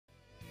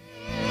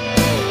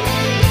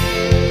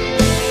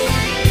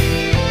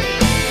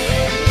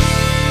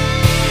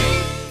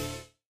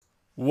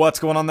What's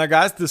going on there,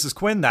 guys? This is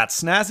Quinn, that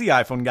snazzy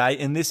iPhone guy,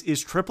 and this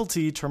is Triple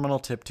T Terminal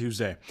Tip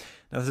Tuesday.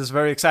 Now, this is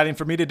very exciting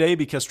for me today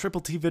because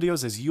Triple T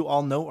videos, as you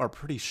all know, are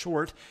pretty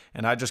short,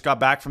 and I just got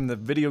back from the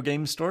video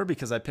game store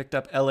because I picked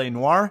up L.A.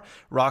 Noire,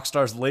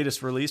 Rockstar's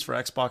latest release for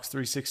Xbox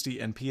 360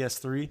 and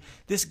PS3.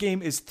 This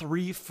game is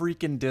 3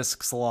 freaking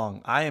discs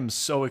long. I am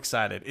so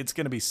excited. It's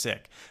going to be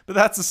sick. But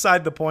that's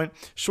aside the point.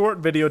 Short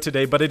video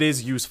today, but it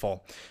is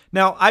useful.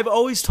 Now, I've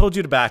always told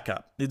you to back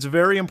up. It's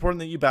very important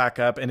that you back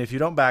up, and if you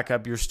don't back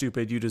up, you're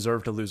stupid. You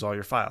deserve to lose all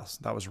your files.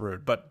 That was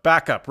rude, but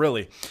back up,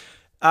 really.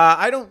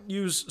 I don't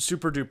use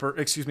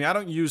I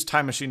don't use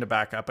Time Machine to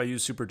back up. I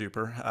use Super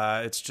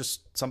Duper. It's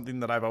just something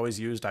that I've always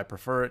used. I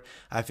prefer it.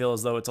 I feel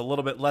as though it's a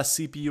little bit less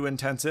CPU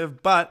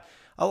intensive, but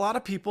a lot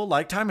of people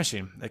like Time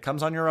Machine. It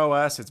comes on your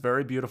OS. It's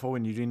very beautiful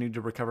when you do need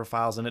to recover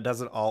files, and it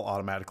does it all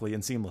automatically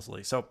and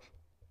seamlessly. So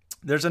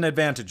there's an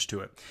advantage to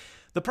it.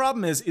 The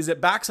problem is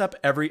it backs up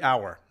every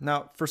hour.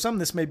 Now, for some,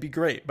 this may be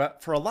great,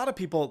 but for a lot of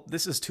people,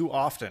 this is too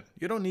often.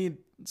 You don't need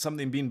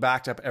something being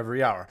backed up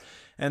every hour.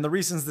 And the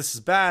reasons this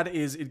is bad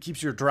is it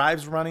keeps your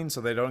drives running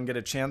so they don't get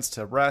a chance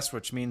to rest,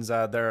 which means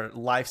their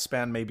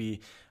lifespan may be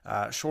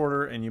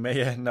shorter, and you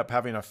may end up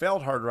having a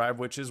failed hard drive,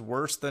 which is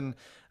worse than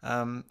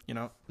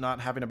not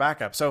having a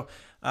backup. So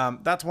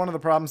that's one of the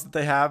problems that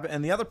they have.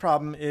 And the other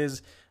problem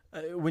is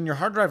when your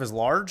hard drive is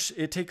large,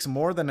 it takes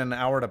more than an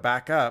hour to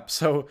back up.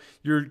 So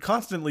you're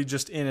constantly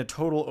just in a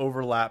total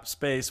overlap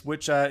space,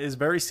 which is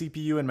very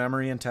CPU and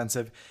memory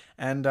intensive.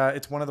 And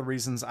it's one of the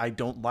reasons I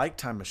don't like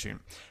Time Machine.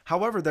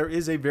 However, there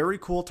is a very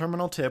cool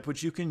terminal tip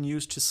which you can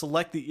use to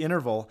select the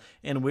interval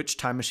in which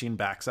Time Machine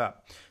backs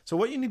up. So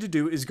what you need to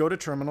do is go to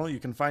Terminal. You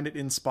can find it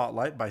in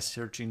Spotlight by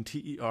searching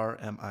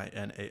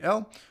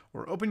TERMINAL,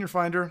 or open your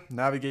Finder,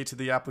 navigate to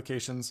the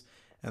Applications,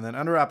 and then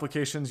under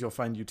Applications, you'll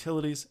find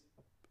Utilities,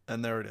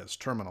 and there it is,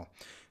 Terminal.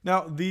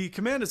 Now, the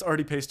command is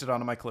already pasted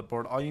onto my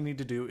clipboard. All you need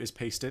to do is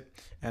paste it,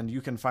 and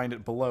you can find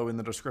it below in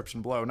the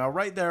description below. Now,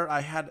 right there,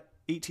 I had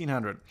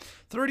 1800.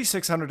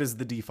 3600 is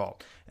the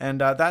default, and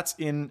that's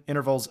in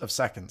intervals of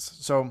seconds.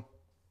 So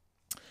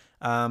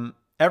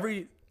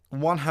every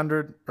 1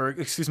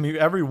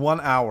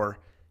 hour,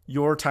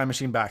 your Time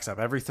Machine backs up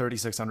every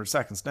 3600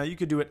 seconds. Now, you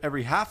could do it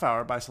every half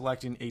hour by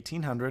selecting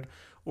 1800,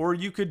 or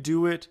you could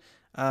do it,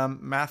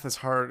 math is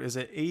hard, is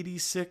it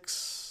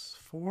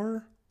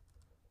 86.4?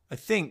 I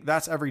think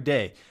that's every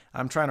day.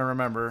 I'm trying to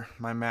remember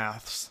my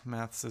maths.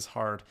 Maths is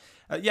hard.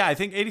 Yeah, I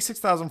think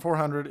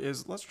 86,400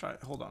 is, let's try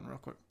it. Hold on real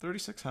quick.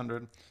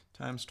 3,600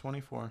 times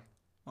 24.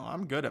 Oh,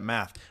 I'm good at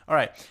math. All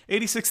right,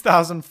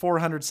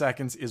 86,400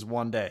 seconds is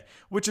 1 day,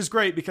 which is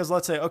great because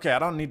let's say, okay, I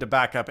don't need to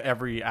back up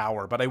every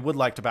hour, but I would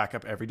like to back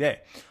up every day.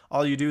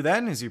 All you do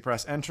then is you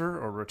press enter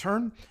or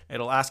return.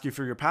 It'll ask you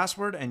for your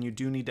password, and you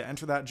do need to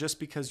enter that just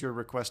because you're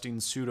requesting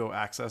sudo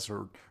access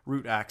or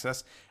root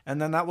access, and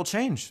then that will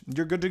change.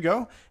 You're good to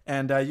go,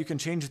 and you can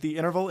change the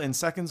interval in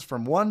seconds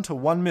from 1 to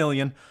 1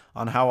 million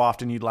on how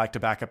often you'd like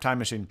to back up Time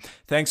Machine.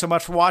 Thanks so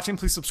much for watching.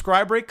 Please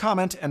subscribe, rate,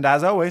 comment, and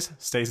as always,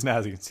 stay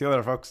snazzy. See you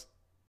later, folks.